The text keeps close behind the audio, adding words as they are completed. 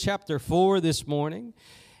Chapter 4 this morning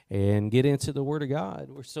and get into the Word of God.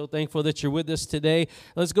 We're so thankful that you're with us today.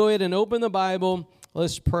 Let's go ahead and open the Bible.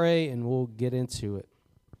 Let's pray and we'll get into it.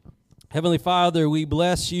 Heavenly Father, we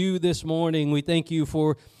bless you this morning. We thank you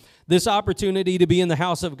for this opportunity to be in the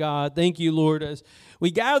house of God. Thank you, Lord, as we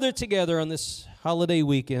gather together on this holiday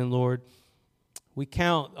weekend, Lord. We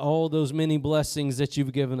count all those many blessings that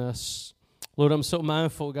you've given us. Lord, I'm so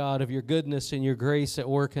mindful, God, of your goodness and your grace at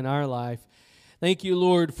work in our life. Thank you,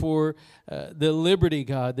 Lord, for the liberty,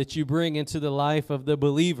 God, that you bring into the life of the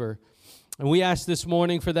believer. And we ask this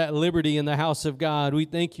morning for that liberty in the house of God. We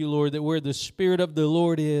thank you, Lord, that where the Spirit of the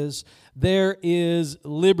Lord is, there is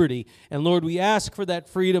liberty. And, Lord, we ask for that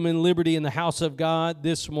freedom and liberty in the house of God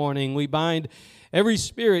this morning. We bind every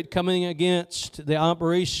spirit coming against the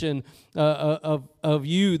operation of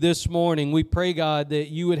you this morning. We pray, God, that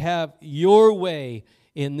you would have your way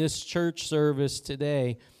in this church service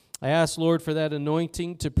today. I ask, Lord, for that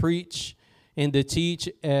anointing to preach and to teach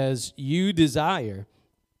as you desire.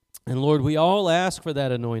 And, Lord, we all ask for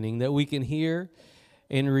that anointing that we can hear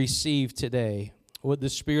and receive today what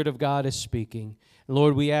the Spirit of God is speaking. And,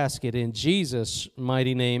 Lord, we ask it in Jesus'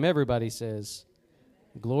 mighty name. Everybody says,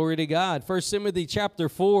 glory to God. 1 Timothy chapter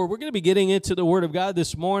 4, we're going to be getting into the Word of God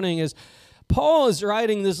this morning as Paul is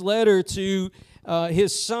writing this letter to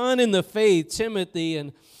his son in the faith, Timothy.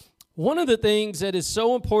 And one of the things that is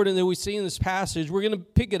so important that we see in this passage, we're going to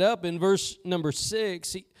pick it up in verse number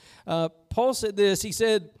 6. Paul said this, he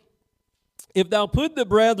said, "If thou put the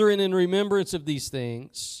brethren in remembrance of these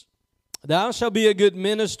things, thou shalt be a good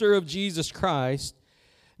minister of Jesus Christ,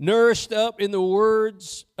 nourished up in the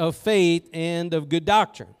words of faith and of good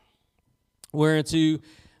doctrine, whereunto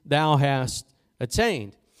thou hast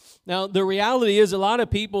attained." Now, the reality is a lot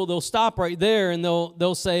of people, they'll stop right there and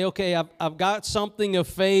they'll say, okay, I've got something of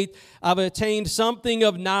faith. I've attained something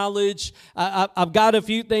of knowledge. I've got a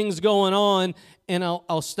few things going on, and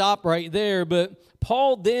I'll stop right there. But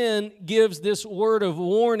Paul then gives this word of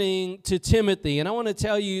warning to Timothy. And I want to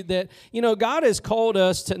tell you that, God has called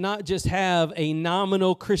us to not just have a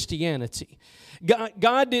nominal Christianity.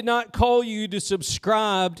 God did not call you to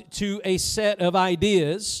subscribe to a set of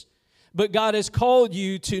ideas, but God has called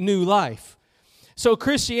you to new life. So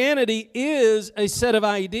Christianity is a set of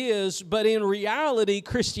ideas, but in reality,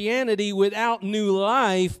 Christianity without new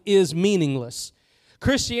life is meaningless.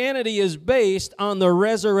 Christianity is based on the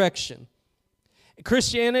resurrection.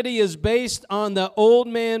 Christianity is based on the old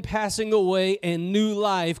man passing away and new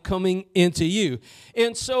life coming into you.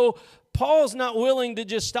 And so Paul's not willing to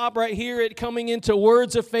just stop right here at coming into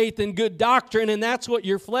words of faith and good doctrine, and that's what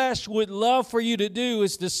your flesh would love for you to do,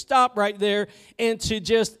 is to stop right there and to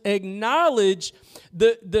just acknowledge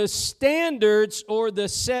the standards or the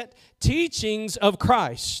set teachings of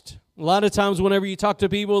Christ. A lot of times whenever you talk to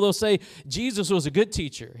people, they'll say, Jesus was a good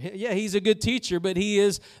teacher. Yeah, he's a good teacher, but he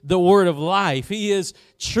is the word of life. He is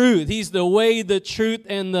truth. He's the way, the truth,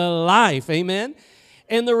 and the life. Amen?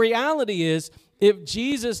 And the reality is, if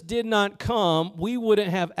Jesus did not come, we wouldn't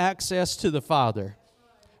have access to the Father.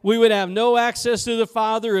 We would have no access to the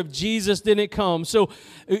Father if Jesus didn't come. So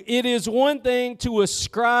it is one thing to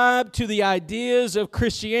ascribe to the ideas of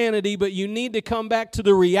Christianity, but you need to come back to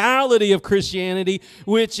the reality of Christianity,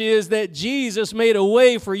 which is that Jesus made a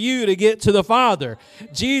way for you to get to the Father.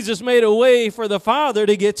 Jesus made a way for the Father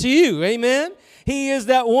to get to you. Amen? He is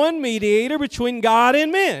that one mediator between God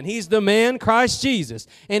and men. He's the man, Christ Jesus.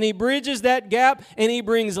 And he bridges that gap, and he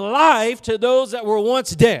brings life to those that were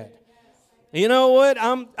once dead. You know what?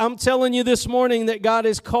 I'm telling you this morning that God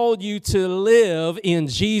has called you to live in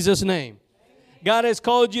Jesus' name. God has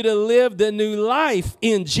called you to live the new life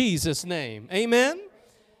in Jesus' name. Amen?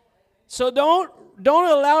 So don't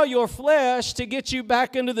allow your flesh to get you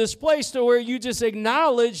back into this place to where you just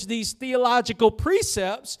acknowledge these theological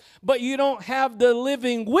precepts, but you don't have the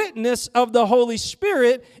living witness of the Holy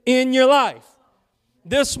Spirit in your life.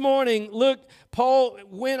 This morning, look, Paul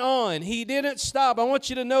went on. He didn't stop. I want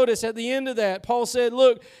you to notice at the end of that, Paul said,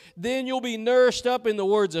 look, then you'll be nourished up in the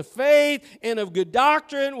words of faith and of good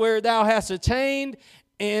doctrine where thou hast attained.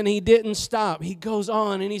 And he didn't stop. He goes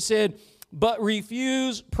on and he said, but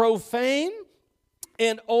refuse profane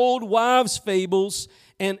and old wives' fables,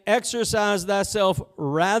 and exercise thyself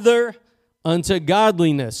rather unto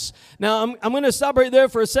godliness. Now, I'm going to stop right there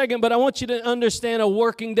for a second, but I want you to understand a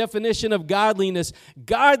working definition of godliness.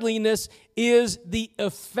 Godliness is the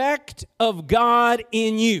effect of God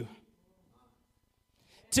in you.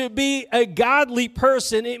 To be a godly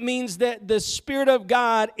person, it means that the Spirit of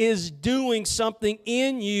God is doing something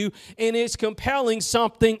in you and is compelling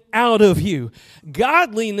something out of you.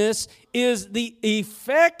 Godliness is the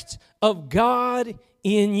effect of God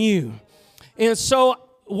in you. And so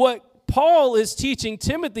what Paul is teaching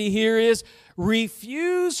Timothy here is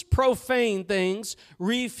refuse profane things,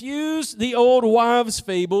 refuse the old wives'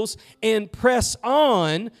 fables, and press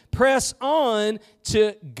on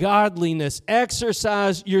to godliness.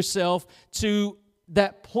 Exercise yourself to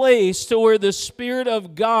that place to where the Spirit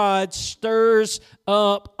of God stirs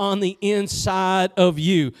up on the inside of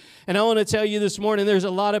you. And I want to tell you this morning, there's a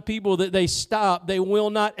lot of people that they will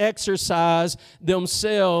not exercise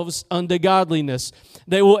themselves unto godliness.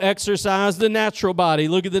 They will exercise the natural body.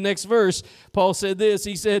 Look at the next verse. Paul said this.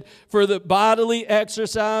 He said, for the bodily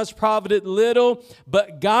exercise profiteth little,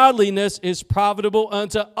 but godliness is profitable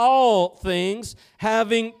unto all things,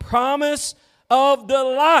 having promise of the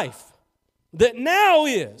life that now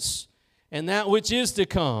is, and that which is to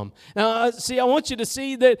come. Now, see, I want you to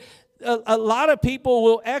see that a lot of people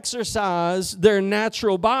will exercise their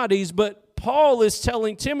natural bodies, but Paul is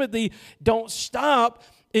telling Timothy, don't stop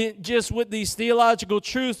just with these theological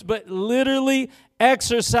truths, but literally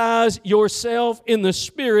exercise yourself in the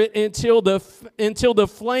Spirit until the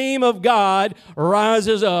flame of God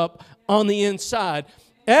rises up on the inside.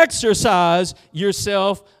 Exercise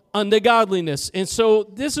yourself unto godliness. And so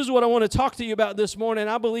this is what I want to talk to you about this morning.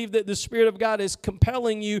 I believe that the Spirit of God is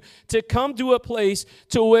compelling you to come to a place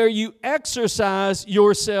to where you exercise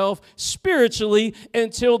yourself spiritually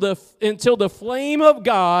until the flame of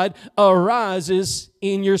God arises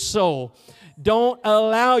in your soul. Don't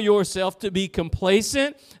allow yourself to be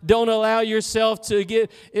complacent. Don't allow yourself to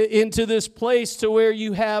get into this place to where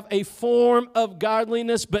you have a form of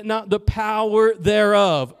godliness but not the power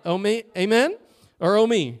thereof. Amen? Or oh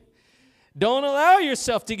me. Don't allow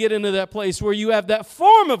yourself to get into that place where you have that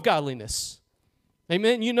form of godliness.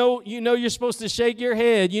 Amen. You know you're supposed to shake your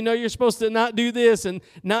head. You know you're supposed to not do this and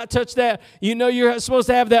not touch that. You know you're supposed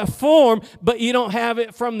to have that form, but you don't have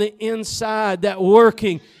it from the inside, that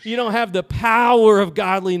working. You don't have the power of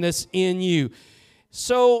godliness in you.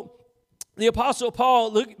 So the Apostle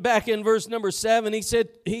Paul, look back in verse number 7, he said,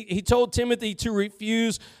 he told Timothy to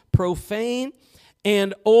refuse profane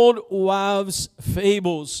and old wives'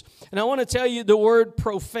 fables. And I want to tell you the word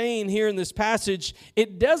profane here in this passage,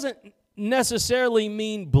 it doesn't necessarily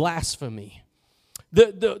mean blasphemy.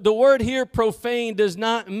 The word here, profane, does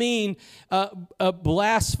not mean a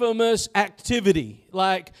blasphemous activity,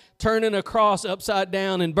 like turning a cross upside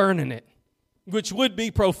down and burning it, which would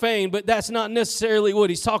be profane, but that's not necessarily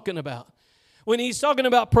what he's talking about. When he's talking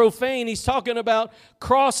about profane, he's talking about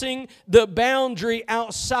crossing the boundary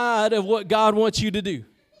outside of what God wants you to do.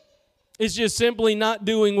 It's just simply not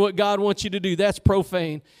doing what God wants you to do. That's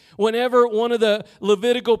profane. Whenever one of the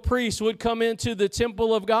Levitical priests would come into the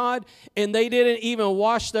temple of God and they didn't even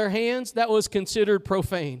wash their hands, that was considered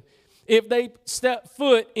profane. If they stepped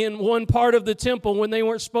foot in one part of the temple when they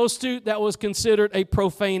weren't supposed to, that was considered a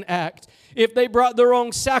profane act. If they brought the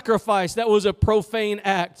wrong sacrifice, that was a profane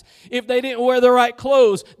act. If they didn't wear the right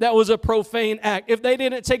clothes, that was a profane act. If they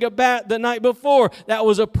didn't take a bath the night before, that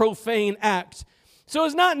was a profane act. So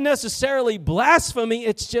it's not necessarily blasphemy,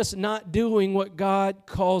 it's just not doing what God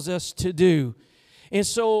calls us to do. And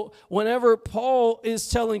so whenever Paul is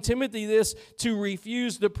telling Timothy this, to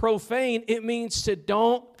refuse the profane, it means to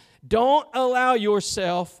don't allow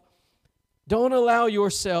yourself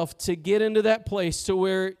to get into that place to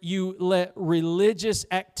where you let religious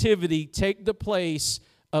activity take the place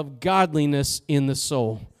of godliness in the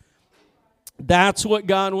soul. That's what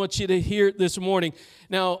God wants you to hear this morning.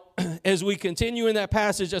 Now, as we continue in that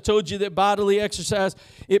passage, I told you that bodily exercise,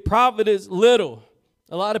 it profiteth little.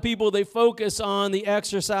 A lot of people, they focus on the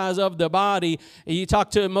exercise of the body. And you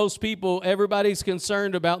talk to most people, everybody's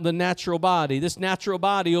concerned about the natural body. This natural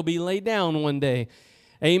body will be laid down one day.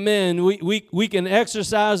 Amen. We can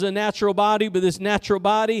exercise a natural body, but this natural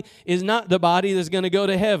body is not the body that's going to go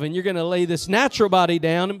to heaven. You're going to lay this natural body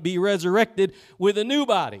down and be resurrected with a new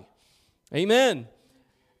body. Amen.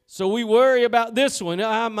 So we worry about this one.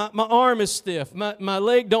 My arm is stiff. My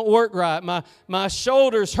leg don't work right. My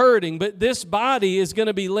shoulder's hurting. But this body is going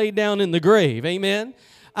to be laid down in the grave. Amen.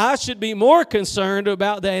 I should be more concerned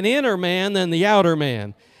about that inner man than the outer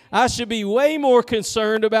man. I should be way more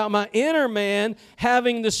concerned about my inner man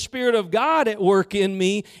having the Spirit of God at work in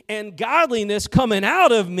me and godliness coming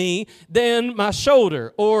out of me than my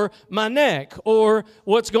shoulder or my neck or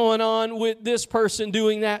what's going on with this person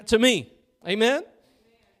doing that to me. Amen?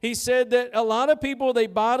 He said that a lot of people, they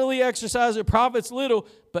bodily exercise, it profits little,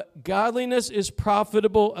 but godliness is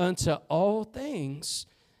profitable unto all things.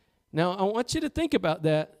 Now, I want you to think about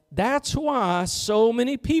that. That's why so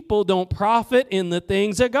many people don't profit in the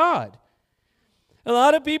things of God. A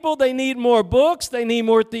lot of people, they need more books, they need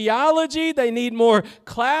more theology, they need more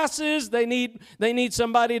classes, they need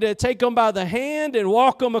somebody to take them by the hand and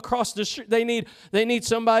walk them across the street. They need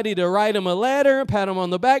somebody to write them a letter and pat them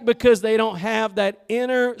on the back because they don't have that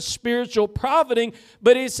inner spiritual profiting.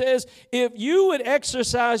 But he says, if you would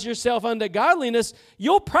exercise yourself unto godliness,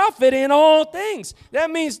 you'll profit in all things.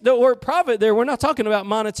 That means the word profit there, we're not talking about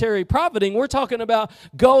monetary profiting. We're talking about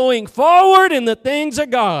going forward in the things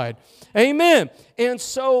of God. Amen. And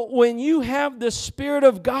so when you have the Spirit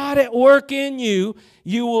of God at work in you,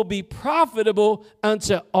 you will be profitable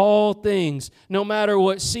unto all things. No matter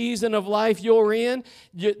what season of life you're in,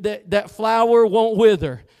 that flower won't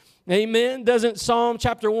wither. Amen. Doesn't Psalm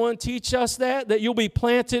chapter 1 teach us that you'll be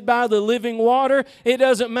planted by the living water? It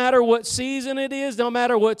doesn't matter what season it is, no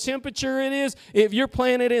matter what temperature it is. If you're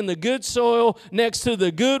planted in the good soil next to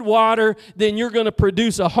the good water, then you're going to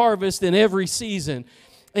produce a harvest in every season.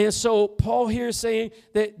 And so Paul here is saying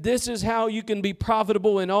that this is how you can be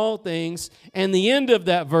profitable in all things. And the end of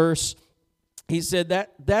that verse, he said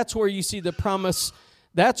that's where you see the promise.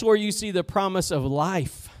 That's where you see the promise of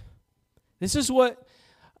life. This is what,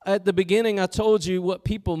 at the beginning, I told you what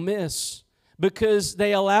people miss because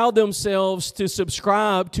they allow themselves to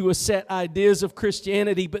subscribe to a set ideas of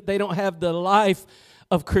Christianity, but they don't have the life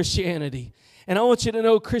of Christianity. And I want you to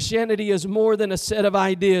know Christianity is more than a set of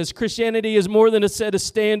ideas. Christianity is more than a set of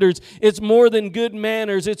standards. It's more than good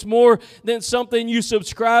manners. It's more than something you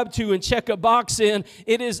subscribe to and check a box in.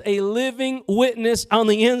 It is a living witness on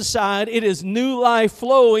the inside. It is new life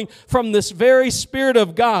flowing from this very Spirit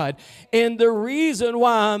of God. And the reason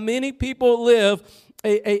why many people live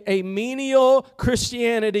a menial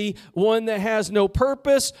Christianity, one that has no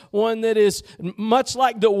purpose, one that is much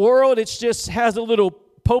like the world, it just has a little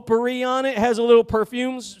potpourri on it, has a little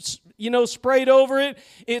perfume, sprayed over it.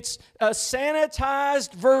 It's a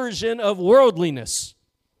sanitized version of worldliness.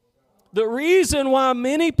 The reason why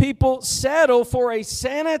many people settle for a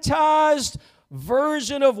sanitized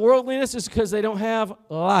version of worldliness is because they don't have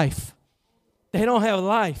life. They don't have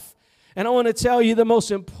life. And I want to tell you the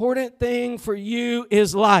most important thing for you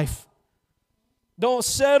is life. Don't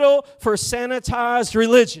settle for sanitized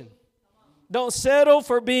religion. Don't settle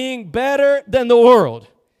for being better than the world.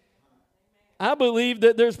 I believe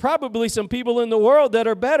that there's probably some people in the world that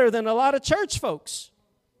are better than a lot of church folks.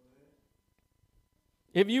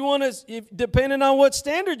 If you want to, depending on what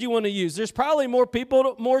standard you want to use, there's probably more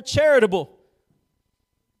people more charitable.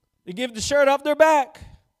 They give the shirt off their back.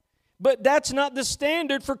 But that's not the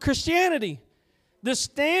standard for Christianity. The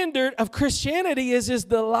standard of Christianity is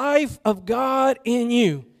the life of God in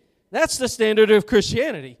you. That's the standard of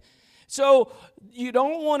Christianity. So you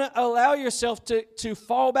don't want to allow yourself to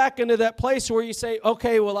fall back into that place where you say,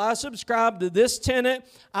 okay, well, I subscribe to this tenet,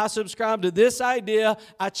 I subscribe to this idea,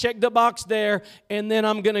 I check the box there, and then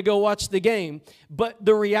I'm going to go watch the game. But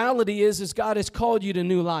the reality is God has called you to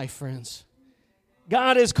new life, friends.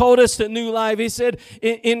 God has called us to new life. He said,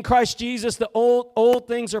 in Christ Jesus, the old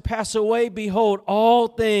things are passed away. Behold, all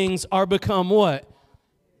things are become what?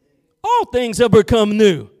 All things have become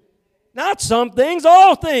new. Not some things,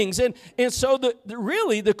 all things. And so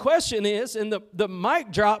really the question is, and the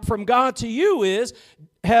mic drop from God to you is,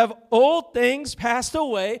 have old things passed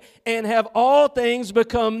away and have all things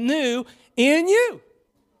become new in you?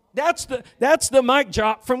 That's the mic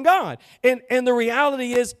drop from God. And the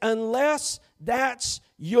reality is, unless that's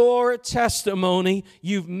your testimony,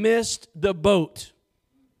 you've missed the boat.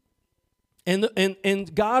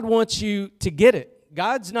 And God wants you to get it.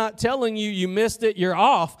 God's not telling you missed it, you're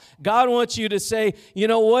off. God wants you to say, you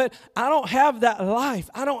know what? I don't have that life.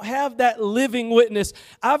 I don't have that living witness.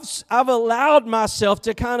 I've allowed myself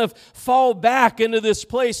to kind of fall back into this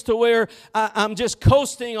place to where I'm just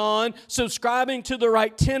coasting on, subscribing to the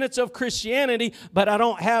right tenets of Christianity, but I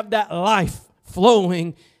don't have that life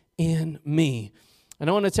flowing in me. And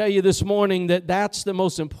I want to tell you this morning that that's the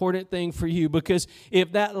most important thing for you, because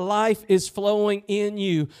if that life is flowing in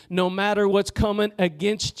you, no matter what's coming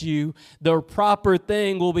against you, the proper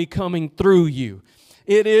thing will be coming through you.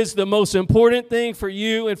 It is the most important thing for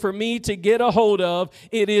you and for me to get a hold of.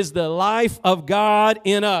 It is the life of God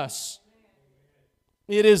in us.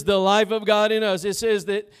 It is the life of God in us. It says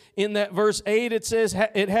that in that verse 8, it says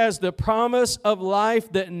it has the promise of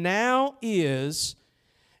life that now is,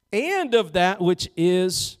 and of that which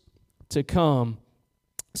is to come.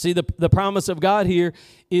 See, the promise of God here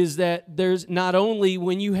is that there's not only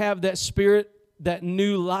when you have that Spirit, that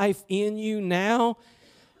new life in you now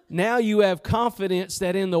you have confidence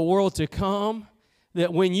that in the world to come,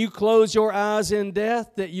 that when you close your eyes in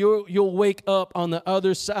death, that you'll wake up on the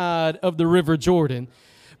other side of the River Jordan.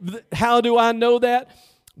 How do I know that?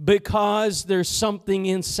 Because there's something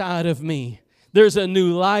inside of me. There's a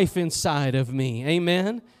new life inside of me.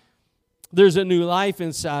 Amen? There's a new life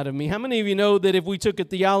inside of me. How many of you know that if we took a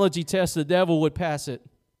theology test, the devil would pass it?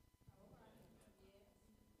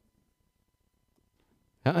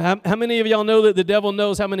 How many of y'all know that the devil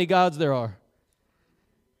knows how many gods there are?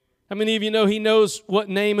 How many of you know he knows what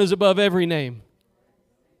name is above every name?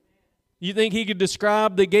 You think he could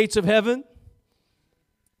describe the gates of heaven?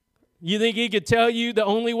 You think he could tell you the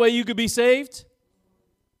only way you could be saved?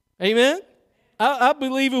 Amen? I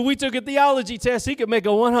believe if we took a theology test, he could make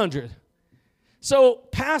a 100. So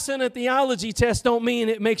passing a theology test don't mean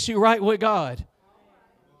it makes you right with God.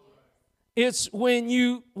 It's when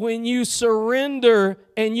you surrender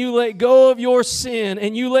and you let go of your sin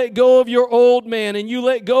and you let go of your old man and you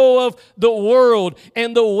let go of the world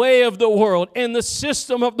and the way of the world and the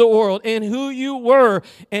system of the world and who you were,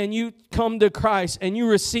 and you come to Christ and you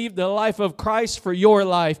receive the life of Christ for your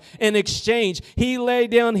life in exchange. He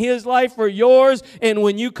laid down His life for yours, and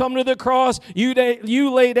when you come to the cross, you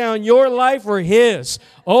lay down your life for His.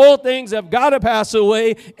 All things have got to pass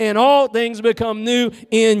away and all things become new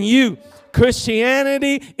in you.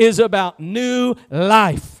 Christianity is about new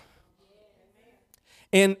life.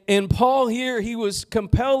 And Paul here, he was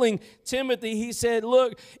compelling Timothy. He said,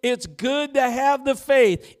 look, it's good to have the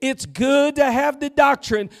faith. It's good to have the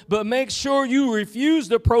doctrine, but make sure you refuse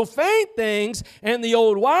the profane things and the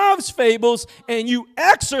old wives' fables, and you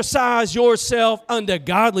exercise yourself unto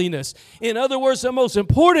godliness. In other words, the most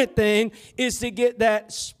important thing is to get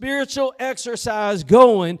that spiritual exercise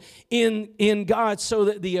going in God so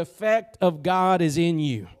that the effect of God is in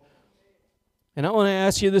you. And I want to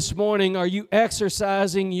ask you this morning, are you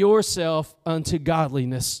exercising yourself unto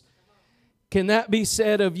godliness? Can that be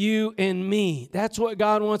said of you and me? That's what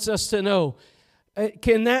God wants us to know.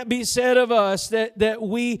 Can that be said of us, that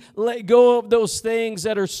we let go of those things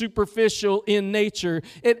that are superficial in nature?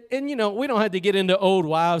 And you know, we don't have to get into old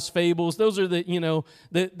wives' fables. Those are the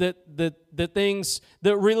things,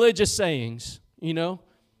 the religious sayings, you know.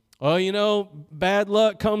 Oh, you know, bad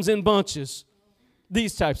luck comes in bunches.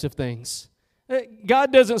 These types of things.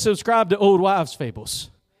 God doesn't subscribe to old wives' fables.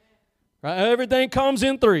 Right? Everything comes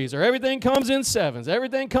in threes, or everything comes in sevens,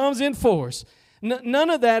 everything comes in fours. None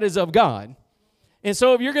of that is of God. And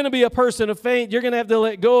so if you're going to be a person of faith, you're going to have to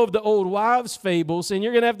let go of the old wives' fables, and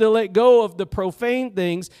you're going to have to let go of the profane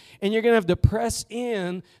things, and you're going to have to press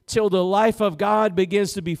in till the life of God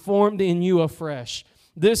begins to be formed in you afresh.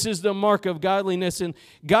 This is the mark of godliness, and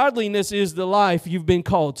godliness is the life you've been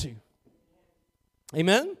called to.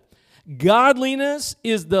 Amen? Godliness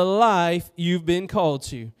is the life you've been called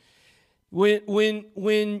to.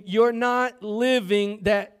 When you're not living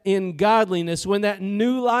that in godliness, when that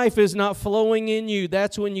new life is not flowing in you,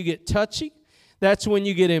 that's when you get touchy. That's when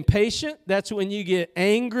you get impatient. That's when you get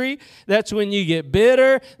angry. That's when you get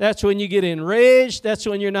bitter. That's when you get enraged. That's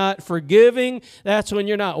when you're not forgiving. That's when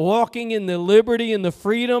you're not walking in the liberty and the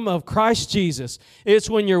freedom of Christ Jesus. It's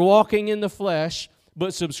when you're walking in the flesh,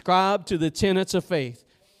 but subscribe to the tenets of faith.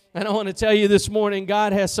 And I want to tell you this morning,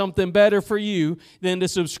 God has something better for you than to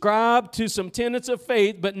subscribe to some tenets of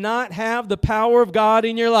faith, but not have the power of God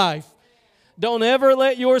in your life. Don't ever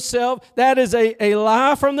let yourself, that is a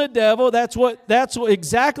lie from the devil. That's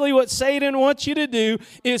exactly what Satan wants you to do,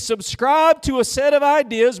 is subscribe to a set of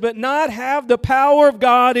ideas, but not have the power of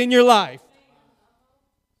God in your life.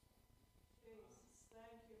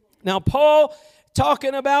 Now, Paul,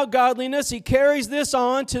 talking about godliness, he carries this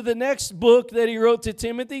on to the next book that he wrote to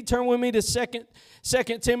Timothy. Turn with me to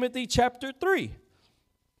 2 Timothy chapter 3.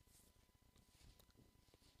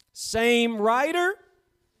 Same writer,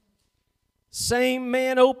 same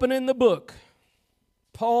man opening the book.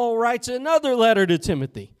 Paul writes another letter to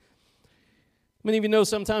Timothy. Many of you know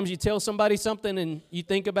sometimes you tell somebody something and you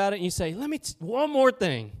think about it and you say, one more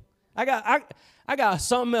thing. I got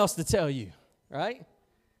something else to tell you, right?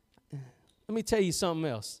 Let me tell you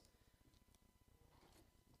something else.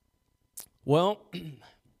 Well,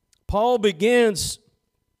 Paul begins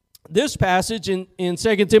this passage in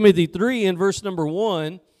 2 Timothy 3 in verse number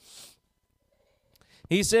 1.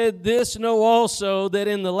 He said, "This know also, that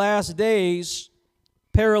in the last days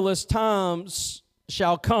perilous times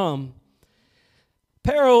shall come."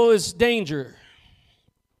 Peril is danger,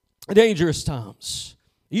 dangerous times.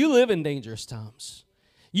 You live in dangerous times.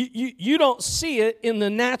 You don't see it in the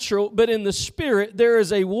natural, but in the spirit, there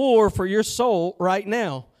is a war for your soul right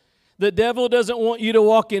now. The devil doesn't want you to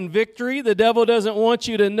walk in victory. The devil doesn't want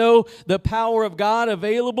you to know the power of God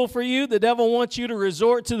available for you. The devil wants you to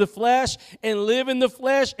resort to the flesh and live in the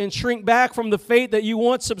flesh and shrink back from the faith that you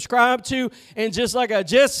once subscribed to. And just like I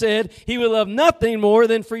just said, he would love nothing more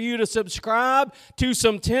than for you to subscribe to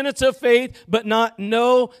some tenets of faith, but not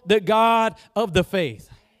know the God of the faith.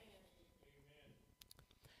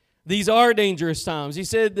 These are dangerous times. He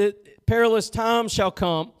said that perilous times shall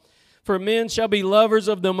come. For men shall be lovers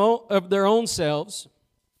of their own selves,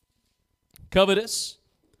 covetous,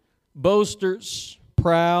 boasters,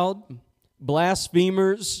 proud,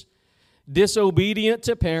 blasphemers, disobedient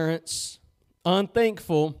to parents,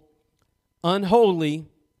 unthankful, unholy,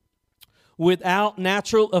 without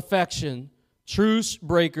natural affection, truce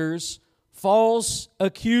breakers, false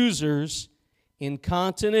accusers,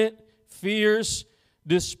 incontinent, fierce,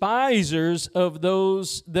 despisers of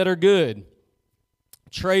those that are good,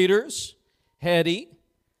 traitors, heady,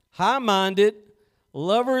 high-minded,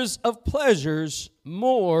 lovers of pleasures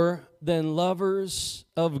more than lovers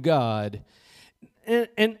of God.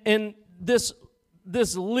 And this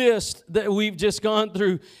list that we've just gone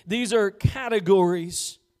through, these are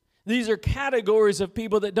categories. These are categories of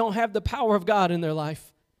people that don't have the power of God in their life.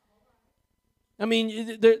 I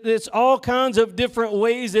mean, there's all kinds of different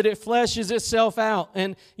ways that it fleshes itself out.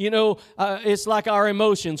 And, it's like our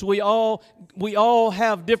emotions. We all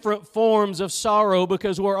have different forms of sorrow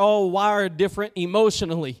because we're all wired different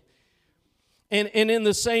emotionally. And in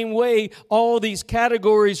the same way, all these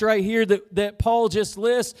categories right here that Paul just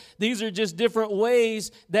lists, these are just different ways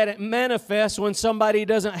that it manifests when somebody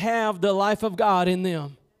doesn't have the life of God in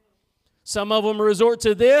them. Some of them resort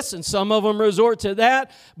to this and some of them resort to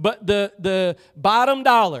that. But the bottom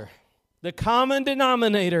dollar, the common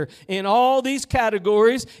denominator in all these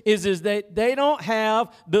categories is that they don't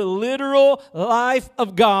have the literal life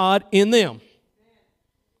of God in them.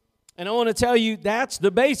 And I want to tell you that's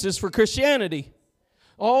the basis for Christianity.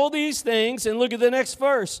 All these things, and look at the next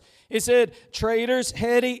verse. It said, traitors,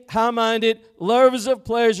 heady, high-minded, lovers of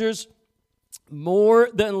pleasures, more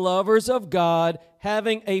than lovers of God,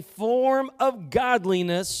 having a form of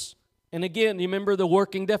godliness. And again, you remember the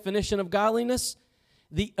working definition of godliness?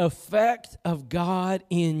 The effect of God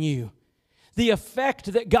in you. The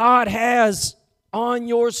effect that God has on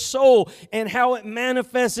your soul and how it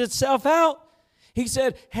manifests itself out. He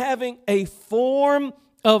said, having a form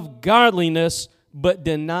of godliness, but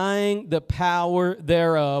denying the power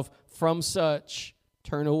thereof, from such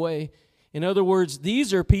turn away. In other words,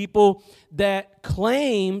 these are people that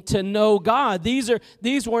claim to know God. These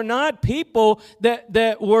were not people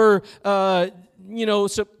that were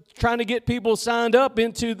trying to get people signed up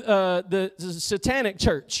into the satanic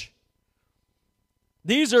church.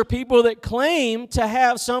 These are people that claim to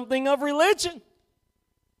have something of religion.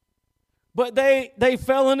 But they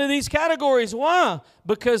fell into these categories. Why?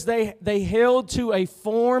 Because they held to a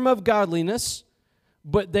form of godliness,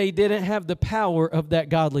 but they didn't have the power of that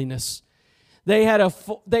godliness. They had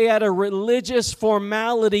a religious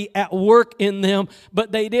formality at work in them,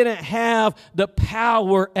 but they didn't have the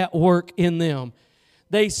power at work in them.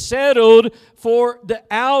 They settled for the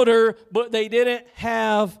outer, but they didn't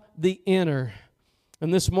have the inner.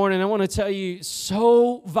 And this morning, I want to tell you,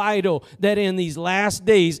 so vital that in these last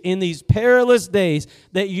days, in these perilous days,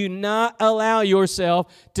 that you not allow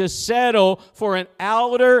yourself to settle for an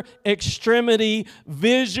outer extremity,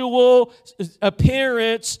 visual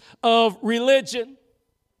appearance of religion,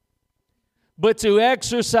 but to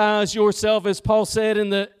exercise yourself, as Paul said in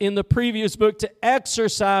the previous book, to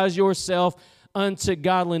exercise yourself unto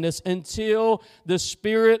godliness until the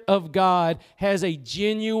Spirit of God has a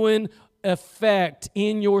genuine effect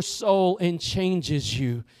in your soul and changes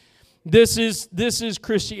you. This is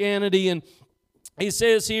Christianity. And he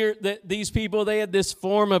says here that these people, they had this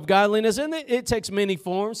form of godliness, and it takes many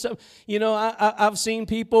forms. So, I've seen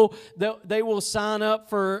people that they will sign up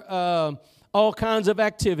for all kinds of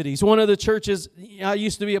activities. One of the churches I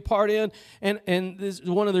used to be a part in, and this is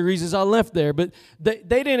one of the reasons I left there, but they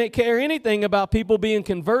didn't care anything about people being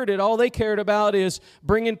converted. All they cared about is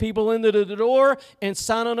bringing people into the door and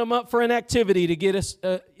signing them up for an activity to get us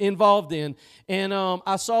involved in. And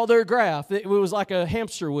I saw their graph. It was like a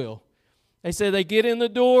hamster wheel. They said they get in the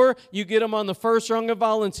door, you get them on the first rung of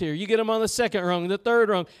volunteer, you get them on the second rung, the third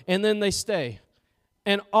rung, and then they stay.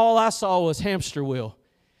 And all I saw was hamster wheel.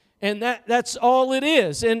 And that's all it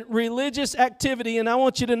is. And religious activity, and I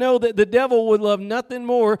want you to know that the devil would love nothing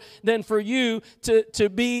more than for you to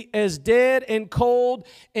be as dead and cold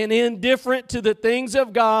and indifferent to the things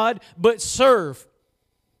of God, but serve.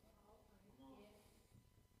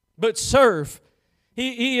 But serve.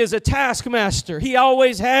 He is a taskmaster. He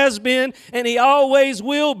always has been, and he always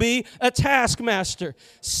will be a taskmaster.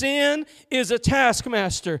 Sin is a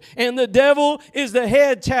taskmaster, and the devil is the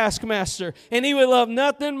head taskmaster. And he would love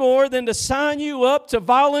nothing more than to sign you up to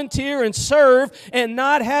volunteer and serve and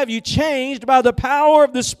not have you changed by the power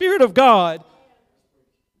of the Spirit of God.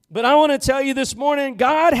 But I want to tell you this morning,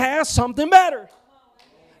 God has something better.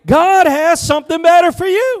 God has something better for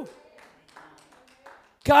you.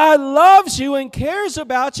 God loves you and cares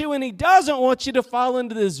about you, and He doesn't want you to fall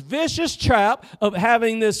into this vicious trap of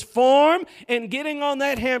having this form and getting on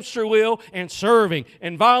that hamster wheel and serving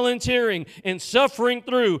and volunteering and suffering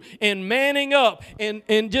through and manning up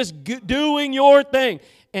and just doing your thing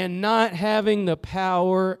and not having the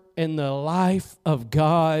power and the life of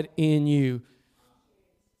God in you.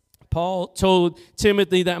 Paul told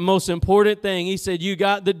Timothy that most important thing. He said, you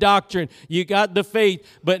got the doctrine, you got the faith,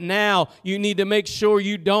 but now you need to make sure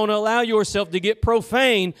you don't allow yourself to get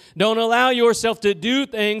profane. Don't allow yourself to do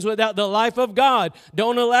things without the life of God.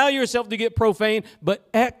 Don't allow yourself to get profane, but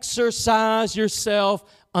exercise yourself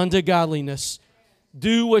unto godliness.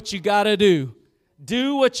 Do what you got to do.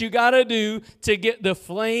 Do what you got to do to get the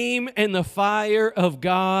flame and the fire of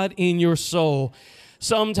God in your soul.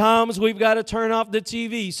 Sometimes we've got to turn off the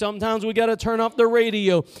TV. Sometimes we've got to turn off the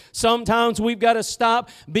radio. Sometimes we've got to stop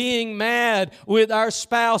being mad with our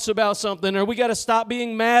spouse about something, or we got to stop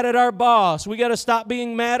being mad at our boss. We got to stop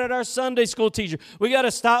being mad at our Sunday school teacher. We got to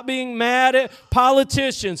stop being mad at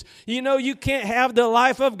politicians. You know, you can't have the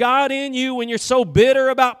life of God in you when you're so bitter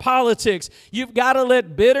about politics. You've got to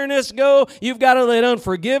let bitterness go. You've got to let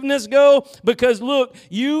unforgiveness go, because look,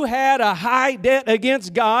 you had a high debt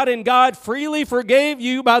against God, and God freely forgave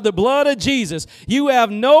you by the blood of Jesus. You have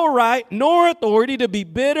no right nor authority to be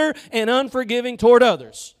bitter and unforgiving toward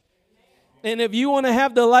others. And if you want to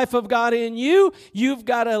have the life of God in you, you've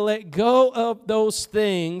got to let go of those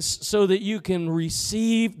things so that you can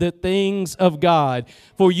receive the things of God.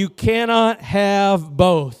 For you cannot have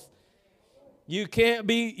both. You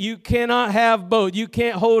cannot have both. You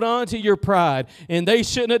can't hold on to your pride. And they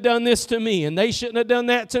shouldn't have done this to me, and they shouldn't have done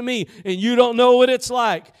that to me, and you don't know what it's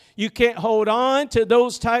like. You can't hold on to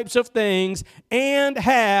those types of things and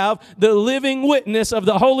have the living witness of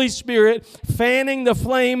the Holy Spirit fanning the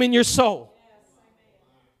flame in your soul.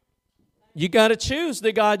 You got to choose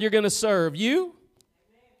the God you're going to serve, you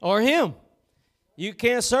or Him. You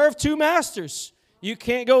can't serve two masters. You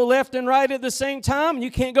can't go left and right at the same time.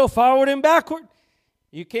 You can't go forward and backward.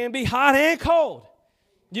 You can't be hot and cold.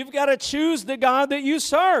 You've got to choose the God that you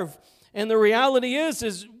serve. And the reality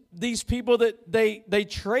is these people that they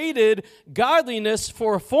traded godliness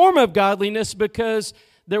for a form of godliness because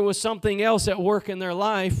there was something else at work in their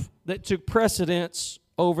life that took precedence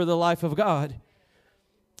over the life of God.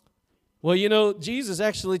 Well, you know, Jesus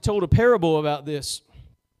actually told a parable about this.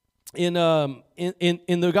 In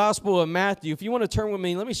the Gospel of Matthew. If you want to turn with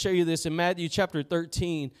me, let me show you this in Matthew chapter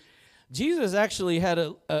 13. Jesus actually had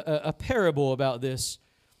a parable about this.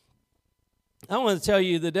 I want to tell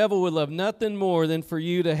you, the devil would love nothing more than for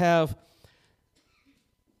you to have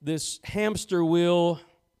this hamster wheel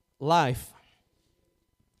life.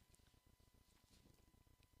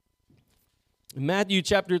 In Matthew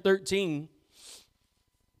chapter 13,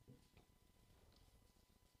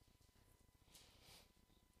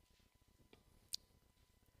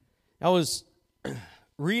 I was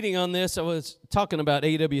reading on this. I was talking about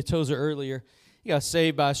A.W. Tozer earlier. He got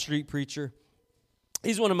saved by a street preacher.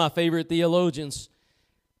 He's one of my favorite theologians.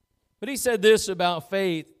 But he said this about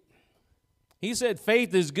faith. He said,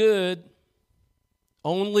 faith is good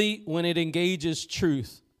only when it engages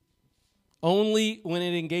truth. Only when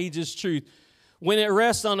it engages truth. When it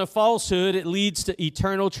rests on a falsehood, it leads to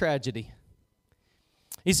eternal tragedy.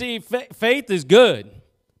 You see, faith is good,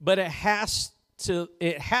 but it has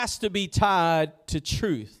to be tied to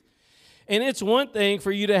truth. And it's one thing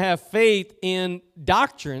for you to have faith in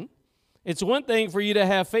doctrine. It's one thing for you to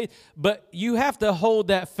have faith, but you have to hold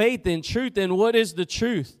that faith in truth. And what is the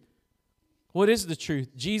truth? What is the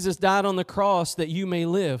truth? Jesus died on the cross that you may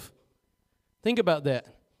live. Think about that.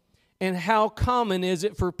 And how common is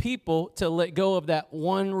it for people to let go of that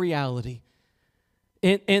one reality?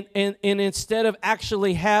 And instead of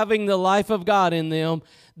actually having the life of God in them,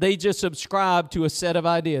 they just subscribe to a set of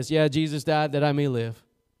ideas. Yeah, Jesus died that I may live,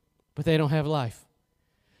 but they don't have life.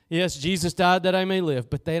 Yes, Jesus died that I may live,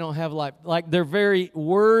 but they don't have life. Like their very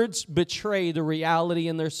words betray the reality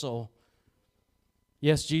in their soul.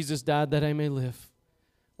 Yes, Jesus died that I may live.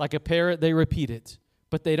 Like a parrot, they repeat it,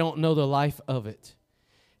 but they don't know the life of it.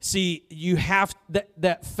 See, you have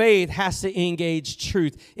that faith has to engage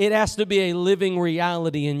truth. It has to be a living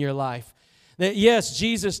reality in your life. That yes,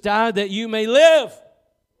 Jesus died that you may live.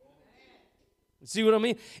 See what I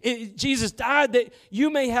mean? Jesus died that you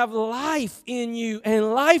may have life in you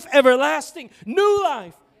and life everlasting, new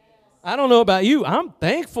life. I don't know about you. I'm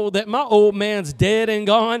thankful that my old man's dead and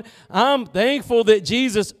gone. I'm thankful that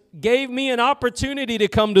Jesus gave me an opportunity to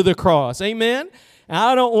come to the cross. Amen? And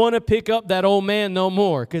I don't want to pick up that old man no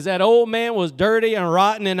more because that old man was dirty and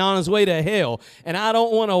rotten and on his way to hell. And I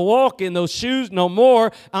don't want to walk in those shoes no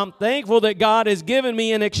more. I'm thankful that God has given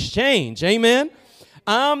me an exchange. Amen?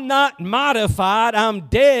 I'm not modified. I'm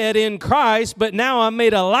dead in Christ, but now I'm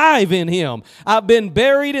made alive in Him. I've been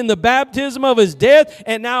buried in the baptism of His death,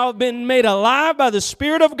 and now I've been made alive by the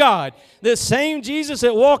Spirit of God. The same Jesus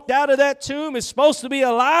that walked out of that tomb is supposed to be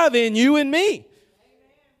alive in you and me.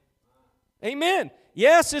 Amen.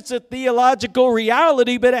 Yes, it's a theological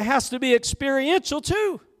reality, but it has to be experiential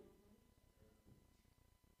too.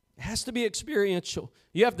 It has to be experiential.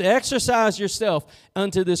 You have to exercise yourself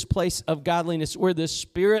unto this place of godliness where the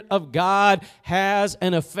Spirit of God has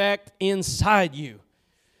an effect inside you.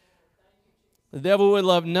 The devil would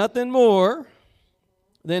love nothing more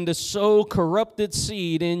than to sow corrupted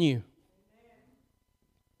seed in you.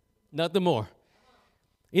 Nothing more.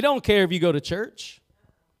 He don't care if you go to church.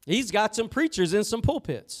 He's got some preachers in some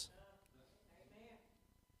pulpits.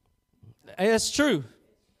 That's true.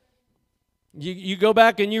 You go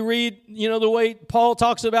back and you read, the way Paul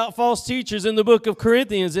talks about false teachers in the book of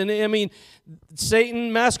Corinthians. And I mean,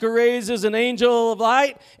 Satan masquerades as an angel of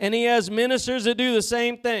light, and he has ministers that do the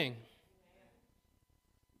same thing.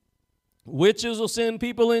 Witches will send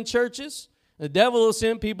people in churches. The devil will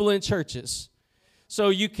send people in churches. So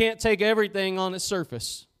you can't take everything on its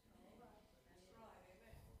surface.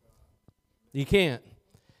 You can't.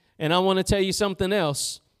 And I want to tell you something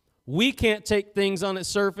else. We can't take things on its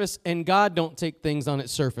surface, and God don't take things on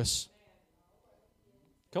its surface.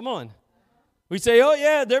 Come on. We say, oh,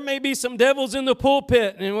 yeah, there may be some devils in the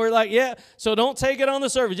pulpit. And we're like, yeah, so don't take it on the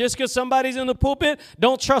surface. Just because somebody's in the pulpit,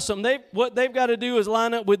 don't trust them. What they've got to do is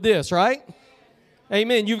line up with this, right?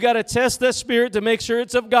 Amen. You've got to test that spirit to make sure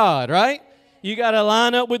it's of God, right? You got to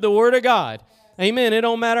line up with the Word of God. Amen. It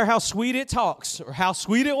don't matter how sweet it talks or how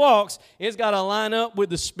sweet it walks. It's got to line up with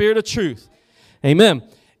the Spirit of truth. Amen.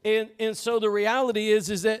 And so the reality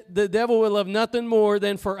is that the devil would love nothing more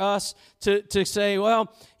than for us to say,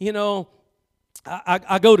 well,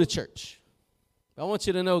 I go to church. I want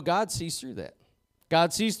you to know God sees through that.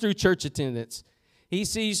 God sees through church attendance. He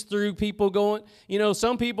sees through people going,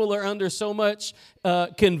 some people are under so much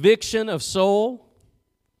conviction of soul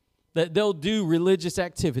that they'll do religious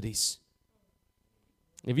activities.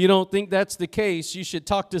 If you don't think that's the case, you should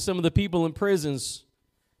talk to some of the people in prisons.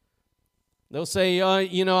 They'll say,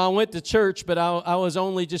 I went to church, but I was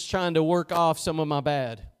only just trying to work off some of my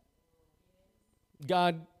bad.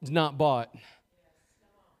 God's not bought.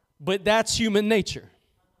 But that's human nature.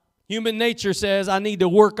 Human nature says, I need to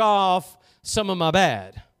work off some of my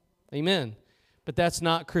bad. Amen. But that's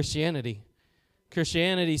not Christianity.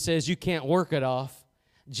 Christianity says you can't work it off.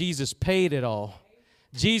 Jesus paid it all.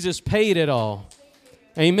 Jesus paid it all.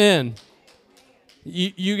 Amen.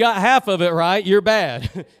 You got half of it right, you're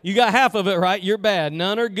bad. You got half of it right, you're bad.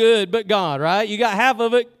 None are good but God, right? You got half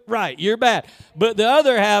of it right, you're bad. But the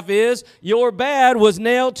other half is your bad was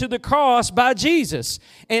nailed to the cross by Jesus.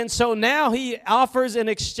 And so now He offers an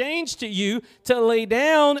exchange to you to lay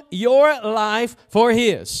down your life for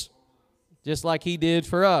His, just like He did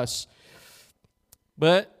for us.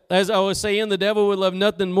 But as I was saying, the devil would love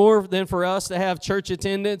nothing more than for us to have church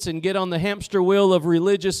attendance and get on the hamster wheel of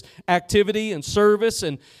religious activity and service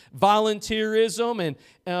and volunteerism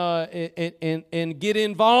and get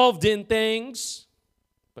involved in things,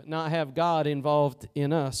 but not have God involved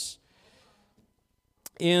in us.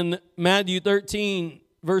 In Matthew 13,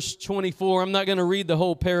 verse 24, I'm not going to read the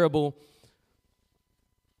whole parable.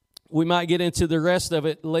 We might get into the rest of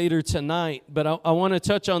it later tonight, but I want to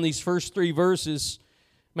touch on these first three verses.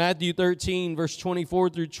 Matthew 13, verse 24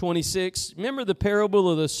 through 26. Remember the parable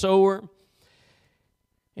of the sower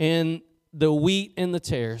and the wheat and the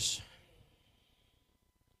tares.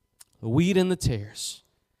 The wheat and the tares.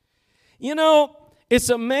 It's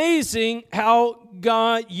amazing how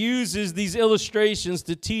God uses these illustrations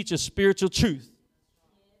to teach a spiritual truth.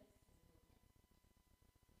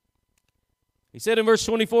 He said in verse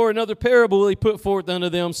 24, another parable He put forth unto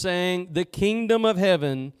them, saying, the kingdom of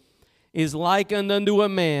heaven is likened unto a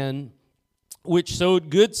man which sowed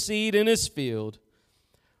good seed in his field.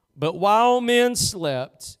 But while men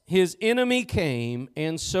slept, his enemy came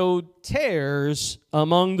and sowed tares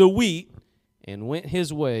among the wheat and went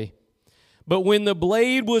his way. But when the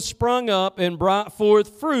blade was sprung up and brought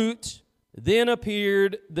forth fruit, then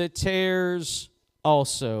appeared the tares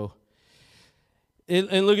also.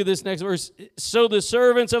 And look at this next verse. So the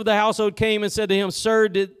servants of the household came and said to him, Sir,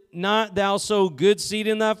 did not thou sow good seed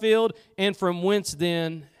in thy field? And from whence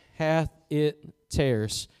then hath it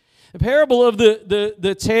tares? The parable of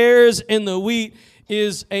the tares and the wheat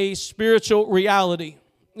is a spiritual reality.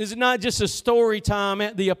 This is not just a story time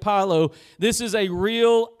at the Apollo. This is a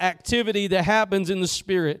real activity that happens in the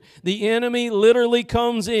Spirit. The enemy literally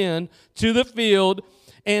comes in to the field,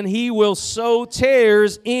 and he will sow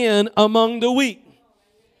tares in among the wheat.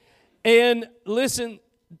 And listen,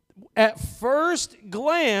 at first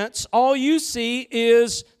glance, all you see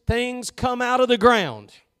is things come out of the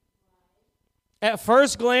ground. At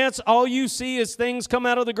first glance, all you see is things come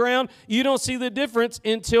out of the ground. You don't see the difference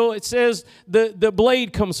until it says the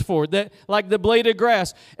blade comes forward, that like the blade of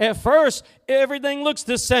grass. At first, everything looks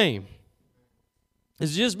the same.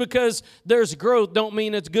 It's just because there's growth don't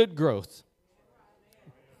mean it's good growth.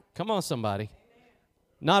 Come on, somebody.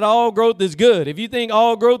 Not all growth is good. If you think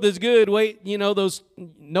all growth is good, wait,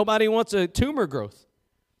 nobody wants a tumor growth.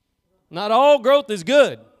 Not all growth is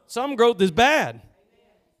good. Some growth is bad.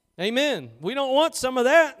 Amen. We don't want some of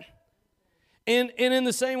that. And in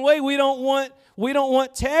the same way, we don't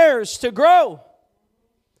want tares to grow.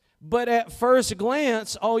 But at first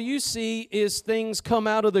glance, all you see is things come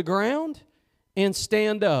out of the ground and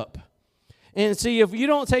stand up. And see, if you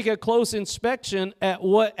don't take a close inspection at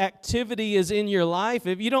what activity is in your life,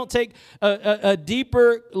 if you don't take a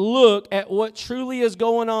deeper look at what truly is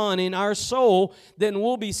going on in our soul, then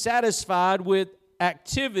we'll be satisfied with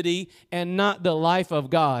activity and not the life of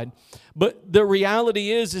God. But the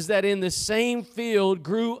reality is that in the same field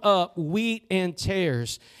grew up wheat and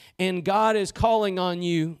tares. And God is calling on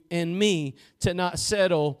you and me to not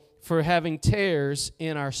settle for having tares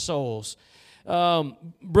in our souls.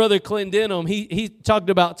 Brother Clint Denham, he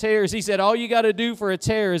talked about tares. He said, all you got to do for a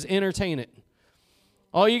tare is entertain it.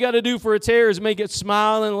 All you got to do for a tare is make it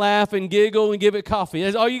smile and laugh and giggle and give it coffee.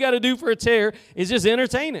 That's all you got to do for a tare is just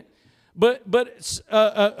entertain it. But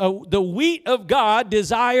the wheat of God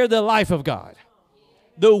desire the life of God.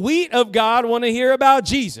 The wheat of God want to hear about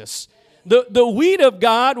Jesus. The wheat of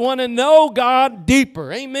God want to know God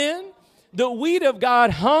deeper. Amen? The wheat of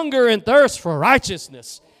God hunger and thirst for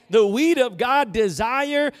righteousness. The wheat of God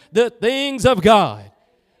desire the things of God.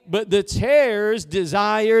 But the tares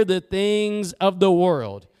desire the things of the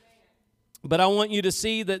world. But I want you to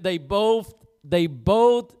see that they both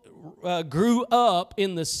grew up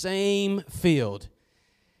in the same field.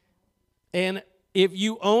 And if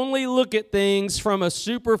you only look at things from a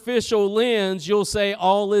superficial lens, you'll say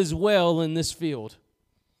all is well in this field.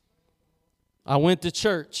 I went to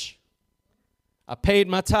church. I paid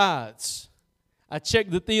my tithes. I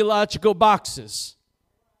checked the theological boxes.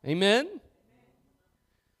 Amen?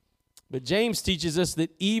 But James teaches us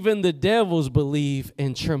that even the devils believe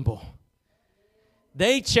and tremble.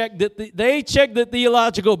 They check the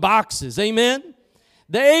theological boxes. Amen?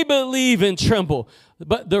 They believe and tremble.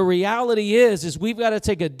 But the reality is we've got to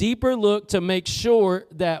take a deeper look to make sure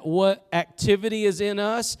that what activity is in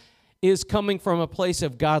us is coming from a place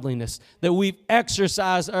of godliness, that we've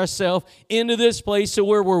exercised ourselves into this place to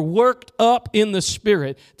where we're worked up in the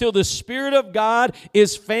Spirit, till the Spirit of God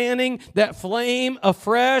is fanning that flame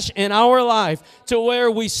afresh in our life, to where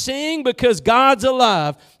we sing because God's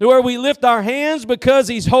alive, to where we lift our hands because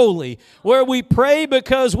He's holy, where we pray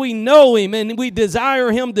because we know Him and we desire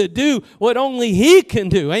Him to do what only He can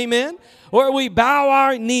do. Amen? Or we bow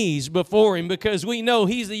our knees before Him because we know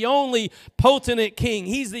He's the only potent King.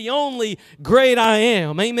 He's the only great I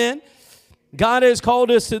am. Amen? God has called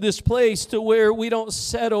us to this place to where we don't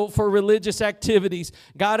settle for religious activities.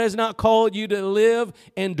 God has not called you to live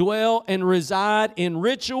and dwell and reside in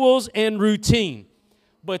rituals and routine,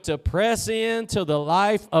 but to press into the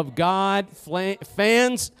life of God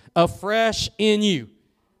fans afresh in you.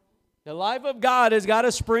 The life of God has got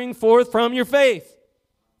to spring forth from your faith.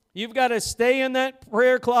 You've got to stay in that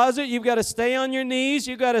prayer closet. You've got to stay on your knees.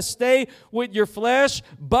 You've got to stay with your flesh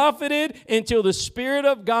buffeted until the Spirit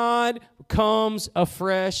of God comes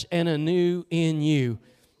afresh and anew in you.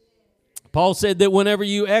 Paul said that whenever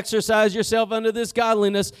you exercise yourself under this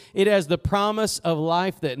godliness, it has the promise of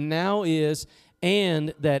life that now is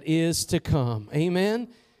and that is to come. Amen?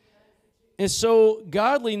 And so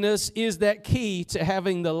godliness is that key to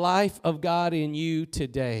having the life of God in you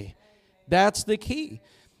today. That's the key.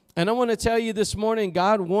 And I want to tell you this morning,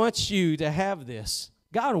 God wants you to have this.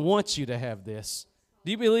 God wants you to have this.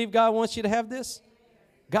 Do you believe God wants you to have this?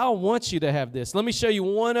 God wants you to have this. Let me show you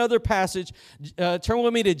one other passage. Turn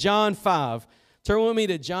with me to John 5. Turn with me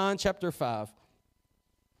to John chapter 5.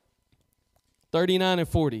 39 and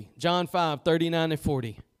 40. John 5, 39 and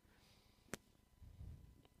 40.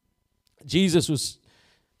 Jesus was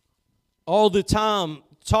all the time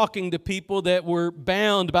talking to people that were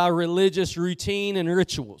bound by religious routine and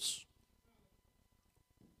rituals.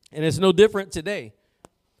 And it's no different today.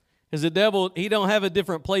 Because the devil, he don't have a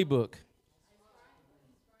different playbook.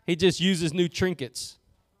 He just uses new trinkets.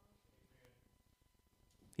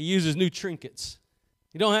 He uses new trinkets.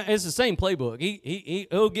 You don't have, it's the same playbook.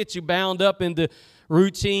 He'll get you bound up into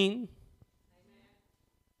routine,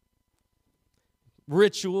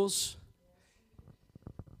 rituals,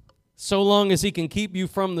 so long as he can keep you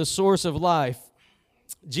from the source of life.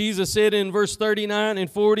 Jesus said in verse 39 and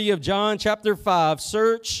 40 of John chapter 5,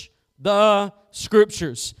 search the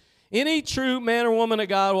Scriptures. Any true man or woman of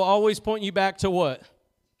God will always point you back to what?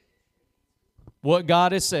 What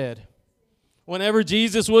God has said. Whenever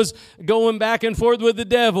Jesus was going back and forth with the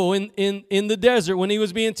devil in the desert when he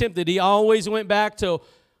was being tempted, he always went back to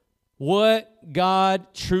what God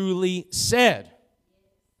truly said.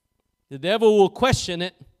 The devil will question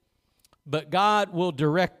it, but God will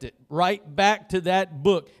direct it right back to that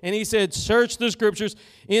book. And he said, search the Scriptures.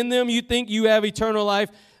 In them you think you have eternal life,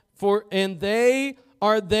 and they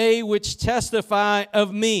are they which testify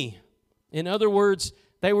of me. In other words,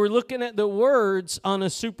 they were looking at the words on a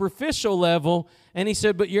superficial level, and he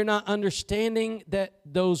said, but you're not understanding that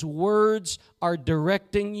those words are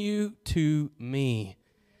directing you to me.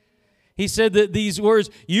 He said that these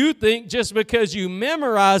words, you think just because you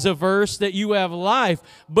memorize a verse that you have life,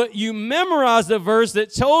 but you memorized a verse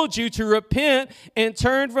that told you to repent and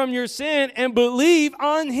turn from your sin and believe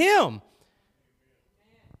on Him.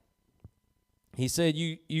 He said,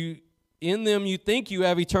 you in them you think you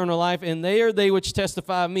have eternal life, and they are they which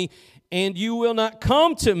testify of me, and you will not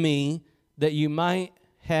come to me that you might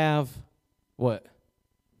have what?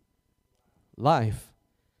 Life.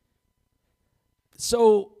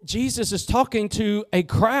 So Jesus is talking to a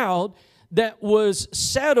crowd that was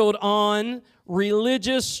settled on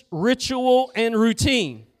religious ritual and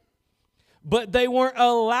routine. But they weren't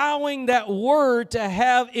allowing that word to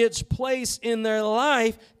have its place in their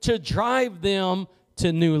life to drive them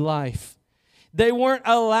to new life. They weren't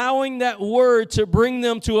allowing that word to bring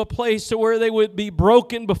them to a place to where they would be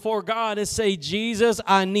broken before God and say, Jesus,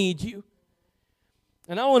 I need you.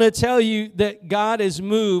 And I want to tell you that God is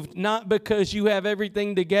moved not because you have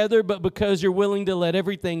everything together, but because you're willing to let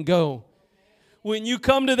everything go. When you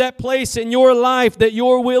come to that place in your life that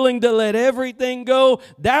you're willing to let everything go,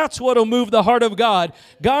 that's what will move the heart of God.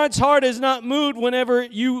 God's heart is not moved whenever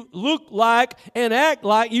you look like and act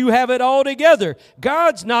like you have it all together.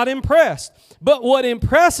 God's not impressed. But what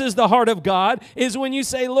impresses the heart of God is when you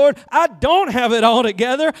say, Lord, I don't have it all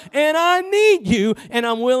together and I need you, and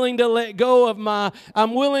I'm willing to let go of my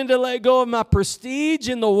prestige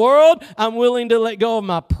in the world. I'm willing to let go of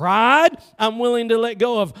my pride. I'm willing to let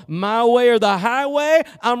go of my way or the highway.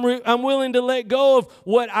 I'm willing to let go of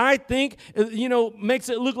what I think, makes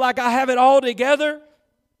it look like I have it all together.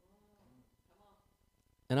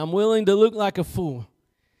 And I'm willing to look like a fool.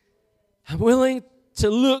 I'm willing to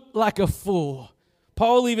look like a fool.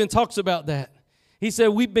 Paul even talks about that. He said,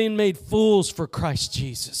 we've been made fools for Christ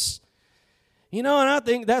Jesus. And I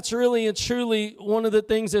think that's really and truly one of the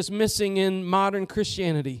things that's missing in modern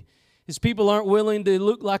Christianity is people aren't willing to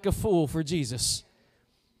look like a fool for Jesus.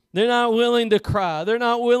 They're not willing to cry. They're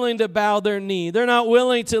not willing to bow their knee. They're not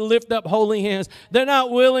willing to lift up holy hands. They're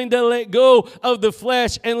not willing to let go of the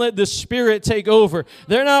flesh and let the Spirit take over.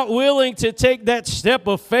 They're not willing to take that step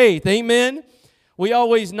of faith. Amen? We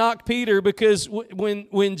always knock Peter because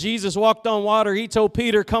when Jesus walked on water, he told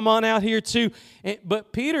Peter, come on out here too.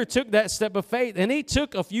 But Peter took that step of faith, and he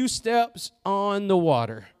took a few steps on the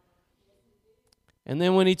water. And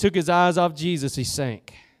then when he took his eyes off Jesus, he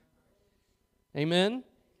sank. Amen?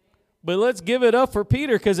 But let's give it up for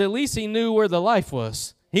Peter, because at least he knew where the life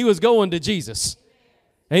was. He was going to Jesus.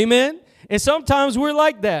 Amen? And sometimes we're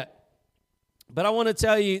like that. But I want to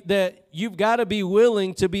tell you that you've got to be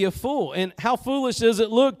willing to be a fool. And how foolish does it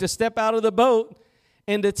look to step out of the boat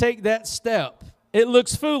and to take that step? It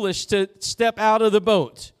looks foolish to step out of the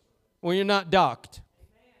boat when you're not docked.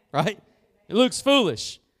 Right? It looks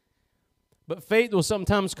foolish. But faith will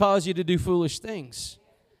sometimes cause you to do foolish things.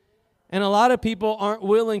 And a lot of people aren't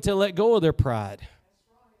willing to let go of their pride.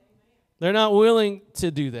 They're not willing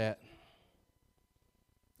to do that.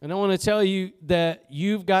 And I want to tell you that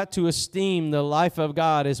you've got to esteem the life of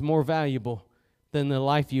God as more valuable than the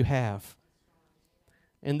life you have.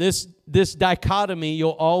 And this dichotomy you'll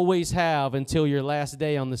always have until your last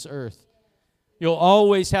day on this earth. You'll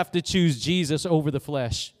always have to choose Jesus over the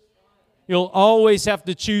flesh. You'll always have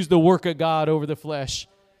to choose the work of God over the flesh.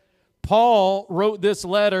 Paul wrote this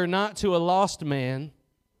letter not to a lost man.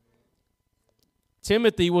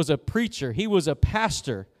 Timothy was a preacher. He was a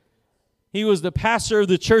pastor. He was the pastor of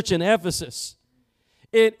the church in Ephesus.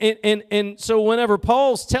 And so whenever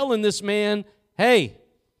Paul's telling this man, hey,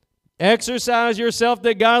 exercise yourself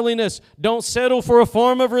to godliness. Don't settle for a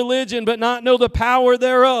form of religion, but not know the power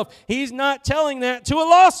thereof. He's not telling that to a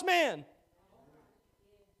lost man.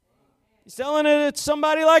 He's telling it to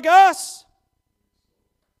somebody like us.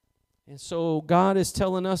 And so God is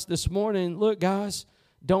telling us this morning, look, guys,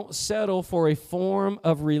 don't settle for a form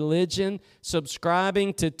of religion,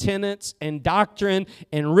 subscribing to tenets and doctrine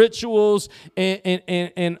and rituals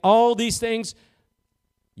and all these things.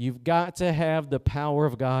 You've got to have the power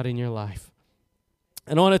of God in your life.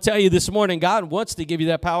 And I want to tell you this morning, God wants to give you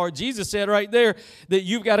that power. Jesus said right there that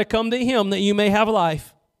you've got to come to Him that you may have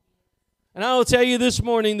life. And I will tell you this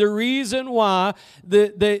morning, the reason why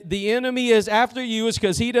the enemy is after you is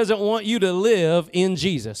because he doesn't want you to live in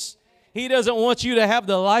Jesus. He doesn't want you to have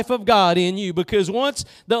the life of God in you, because once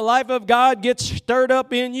the life of God gets stirred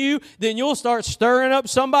up in you, then you'll start stirring up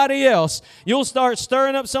somebody else. You'll start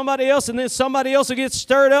stirring up somebody else, and then somebody else will get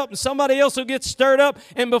stirred up, and somebody else will get stirred up,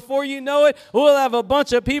 and before you know it, we'll have a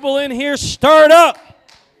bunch of people in here stirred up.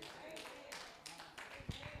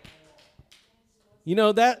 You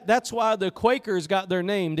know, that's why the Quakers got their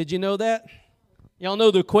name. Did you know that? Y'all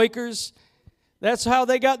know the Quakers? That's how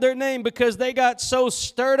they got their name, because they got so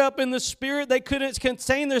stirred up in the spirit they couldn't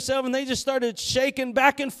contain themselves, and they just started shaking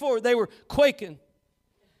back and forth. They were quaking.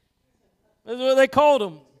 That's what they called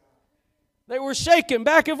them. They were shaking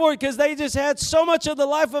back and forth because they just had so much of the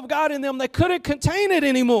life of God in them they couldn't contain it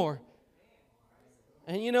anymore.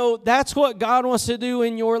 And you know, that's what God wants to do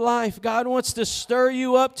in your life. God wants to stir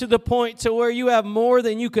you up to the point to where you have more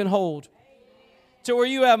than you can hold, to where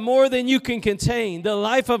you have more than you can contain. The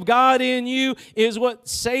life of God in you is what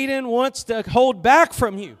Satan wants to hold back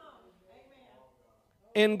from you.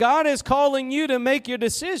 And God is calling you to make your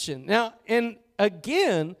decision. Now, and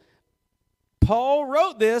again, Paul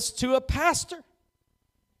wrote this to a pastor.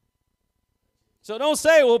 So don't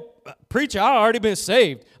say, well, preacher, I've already been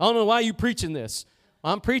saved. I don't know why you're preaching this.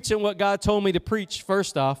 I'm preaching what God told me to preach,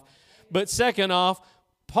 first off. But second off,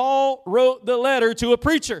 Paul wrote the letter to a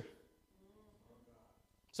preacher.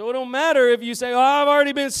 So it don't matter if you say, oh, I've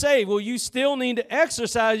already been saved. Well, you still need to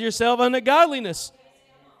exercise yourself unto godliness.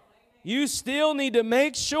 You still need to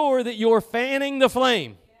make sure that you're fanning the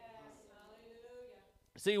flame.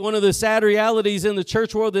 See, one of the sad realities in the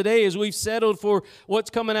church world today is we've settled for what's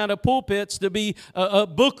coming out of pulpits to be a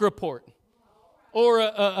book report or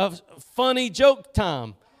a funny joke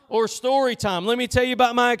time or story time. Let me tell you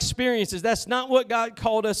about my experiences. That's not what God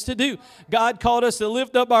called us to do. God called us to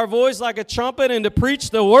lift up our voice like a trumpet and to preach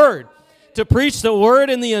the Word. To preach the Word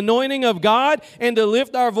and the anointing of God, and to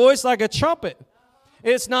lift our voice like a trumpet.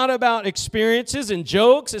 It's not about experiences and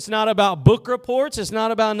jokes. It's not about book reports. It's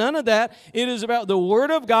not about none of that. It is about the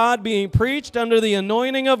Word of God being preached under the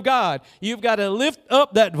anointing of God. You've got to lift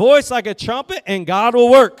up that voice like a trumpet, and God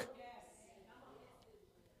will work.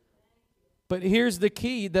 But here's the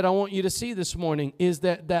key that I want you to see this morning, is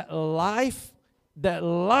that life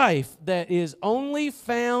that is only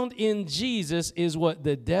found in Jesus is what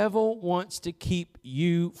the devil wants to keep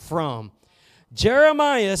you from.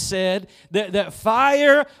 Jeremiah said that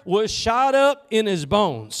fire was shot up in his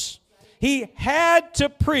bones. He had to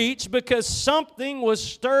preach because something was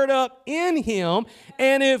stirred up in him,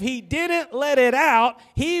 and if he didn't let it out,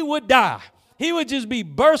 he would die. He would just be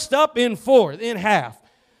burst up in half.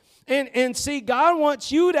 And see, God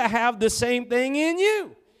wants you to have the same thing in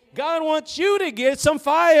you. God wants you to get some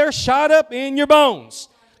fire shot up in your bones.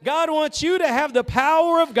 God wants you to have the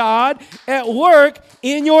power of God at work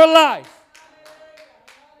in your life.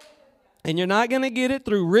 And you're not going to get it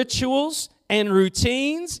through rituals and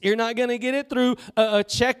routines. You're not going to get it through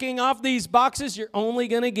checking off these boxes. You're only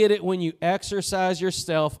going to get it when you exercise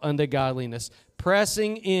yourself unto godliness,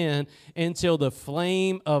 pressing in until the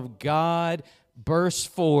flame of God bursts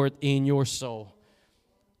forth in your soul.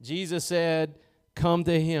 Jesus said, come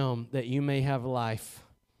to Him that you may have life.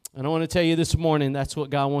 And I want to tell you this morning, that's what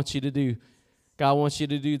God wants you to do. God wants you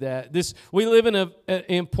to do that. We live in an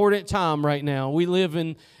important time right now. We live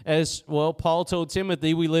in, as well, Paul told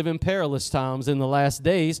Timothy, we live in perilous times in the last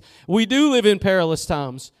days. We do live in perilous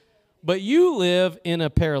times. But you live in a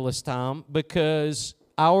perilous time because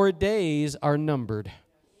our days are numbered.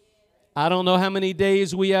 I don't know how many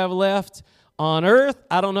days we have left on earth.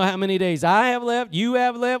 I don't know how many days I have left, you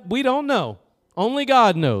have left. We don't know. Only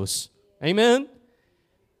God knows. Amen?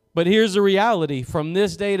 But here's the reality. From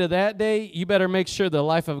this day to that day, you better make sure the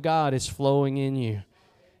life of God is flowing in you.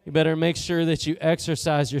 You better make sure that you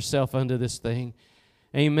exercise yourself unto this thing.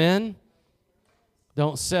 Amen?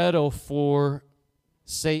 Don't settle for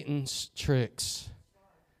Satan's tricks.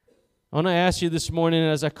 I want to ask you this morning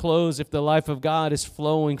as I close if the life of God is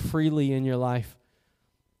flowing freely in your life.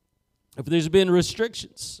 If there's been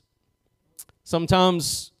restrictions.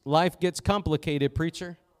 Sometimes life gets complicated,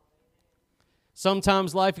 preacher.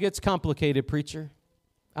 Sometimes life gets complicated, preacher.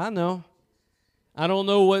 I know. I don't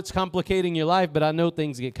know what's complicating your life, but I know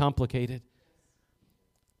things get complicated.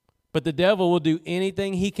 But the devil will do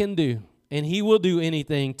anything he can do, and he will do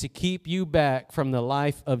anything to keep you back from the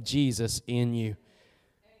life of Jesus in you.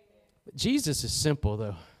 But Jesus is simple,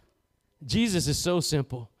 though. Jesus is so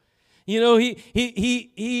simple. You know,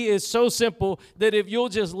 he is so simple that if you'll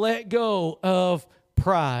just let go of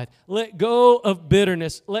pride, let go of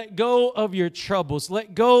bitterness, let go of your troubles,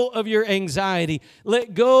 let go of your anxiety,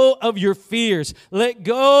 let go of your fears, let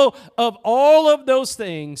go of all of those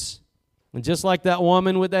things. And just like that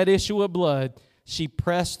woman with that issue of blood, she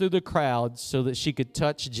pressed through the crowd so that she could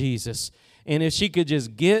touch Jesus. And if she could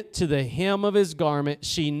just get to the hem of his garment,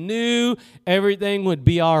 she knew everything would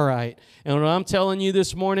be all right. And what I'm telling you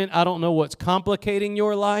this morning, I don't know what's complicating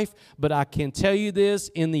your life, but I can tell you this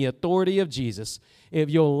in the authority of Jesus. If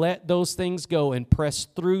you'll let those things go and press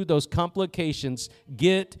through those complications,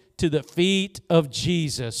 get to the feet of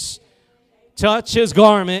Jesus, touch his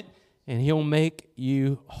garment, and he'll make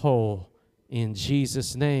you whole in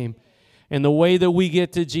Jesus' name. And the way that we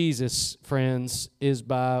get to Jesus, friends, is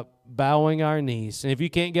by bowing our knees. And if you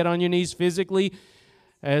can't get on your knees physically,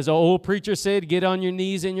 as an old preacher said, get on your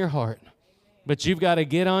knees in your heart. But you've got to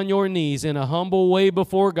get on your knees in a humble way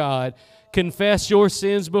before God. Confess your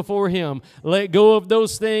sins before him. Let go of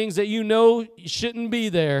those things that you know shouldn't be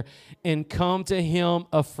there and come to him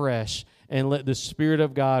afresh and let the Spirit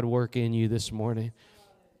of God work in you this morning.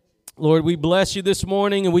 Lord, we bless you this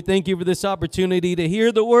morning, and we thank you for this opportunity to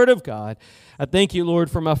hear the word of God. I thank you, Lord,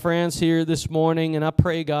 for my friends here this morning, and I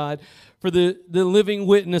pray, God, for the living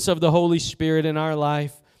witness of the Holy Spirit in our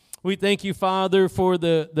life. We thank you, Father, for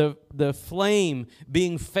the flame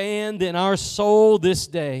being fanned in our soul this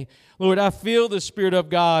day. Lord, I feel the Spirit of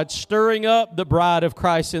God stirring up the bride of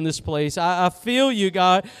Christ in this place. I feel you,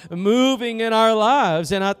 God, moving in our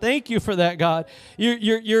lives, and I thank you for that, God.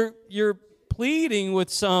 You're pleading with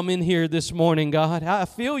some in here this morning, God. I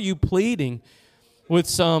feel you pleading with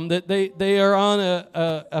some that they are on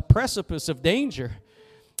a precipice of danger.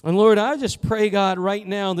 And Lord, I just pray, God, right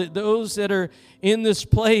now that those that are in this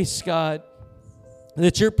place, God,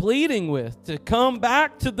 that you're pleading with to come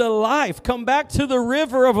back to the life, come back to the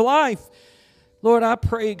river of life. Lord, I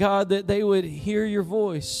pray, God, that they would hear your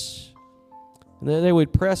voice and that they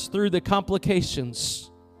would press through the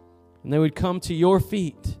complications and they would come to your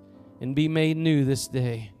feet and be made new this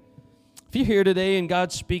day. If you're here today and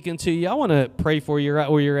God's speaking to you, I want to pray for you right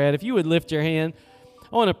where you're at. If you would lift your hand,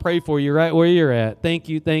 I want to pray for you right where you're at. Thank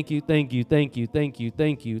you, thank you, thank you, thank you, thank you,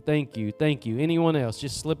 thank you, thank you, thank you. Anyone else,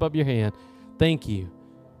 just slip up your hand. Thank you.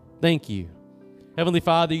 Thank you. Heavenly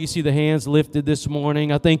Father, you see the hands lifted this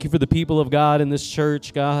morning. I thank you for the people of God in this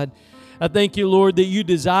church, God. I thank you, Lord, that you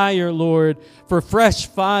desire, Lord, for fresh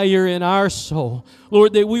fire in our soul.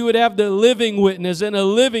 Lord, that we would have the living witness and a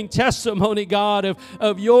living testimony, God,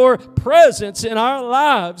 of your presence in our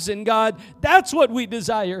lives. And God, that's what we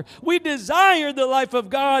desire. We desire the life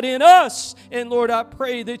of God in us. And Lord, I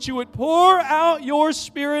pray that you would pour out your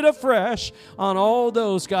Spirit afresh on all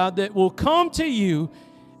those, God, that will come to you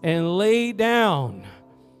and lay down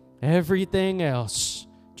everything else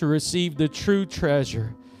to receive the true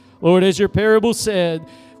treasure. Lord, as your parable said,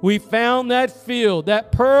 we found that field,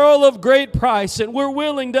 that pearl of great price, and we're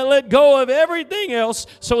willing to let go of everything else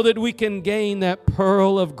so that we can gain that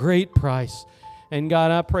pearl of great price. And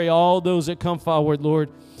God, I pray all those that come forward,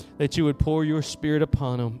 Lord, that you would pour your Spirit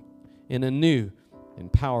upon them in a new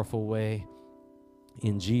and powerful way.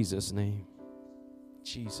 In Jesus' name.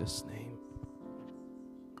 Jesus' name.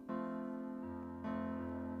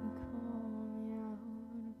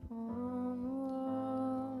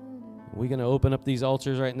 We're going to open up these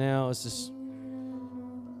altars right now. As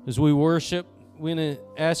we worship, we're going to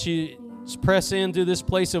ask you to press into this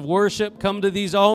place of worship. Come to these altars.